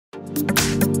Here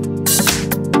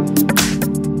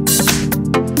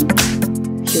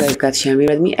I've got Xiaomi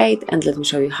Redmi 8 and let me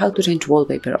show you how to change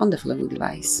wallpaper on the following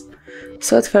device.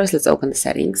 So at first let's open the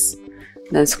settings,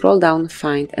 then scroll down,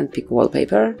 find and pick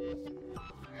wallpaper.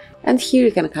 And here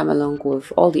you can come along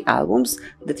with all the albums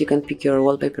that you can pick your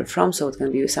wallpaper from, so it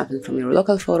can be something from your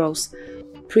local photos,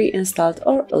 pre-installed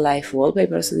or live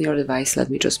wallpapers on your device. Let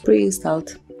me choose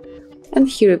pre-installed. And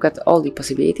here you've got all the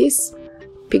possibilities.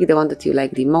 Pick the one that you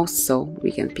like the most, so we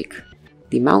can pick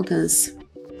the mountains.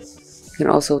 You can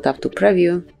also tap to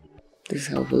preview. This is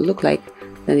how it will look like.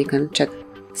 Then you can check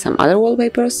some other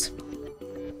wallpapers.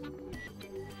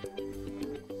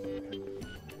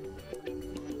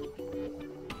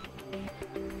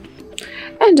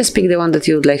 And just pick the one that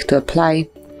you would like to apply.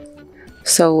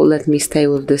 So let me stay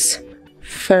with this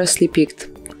firstly picked,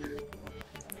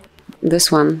 this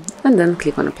one, and then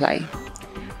click on apply.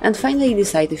 And finally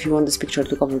decide if you want this picture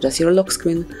to cover just your lock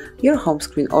screen, your home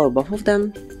screen, or both of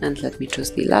them. And let me choose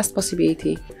the last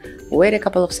possibility. Wait a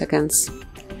couple of seconds.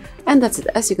 And that's it.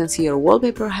 As you can see, your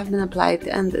wallpaper have been applied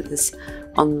and it is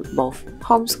on both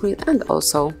home screen and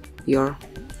also your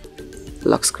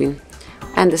lock screen.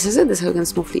 And this is it. This is how you can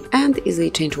smoothly and easily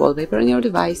change wallpaper on your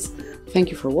device. Thank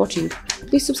you for watching.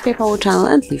 Please subscribe our channel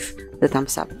and leave the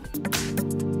thumbs up.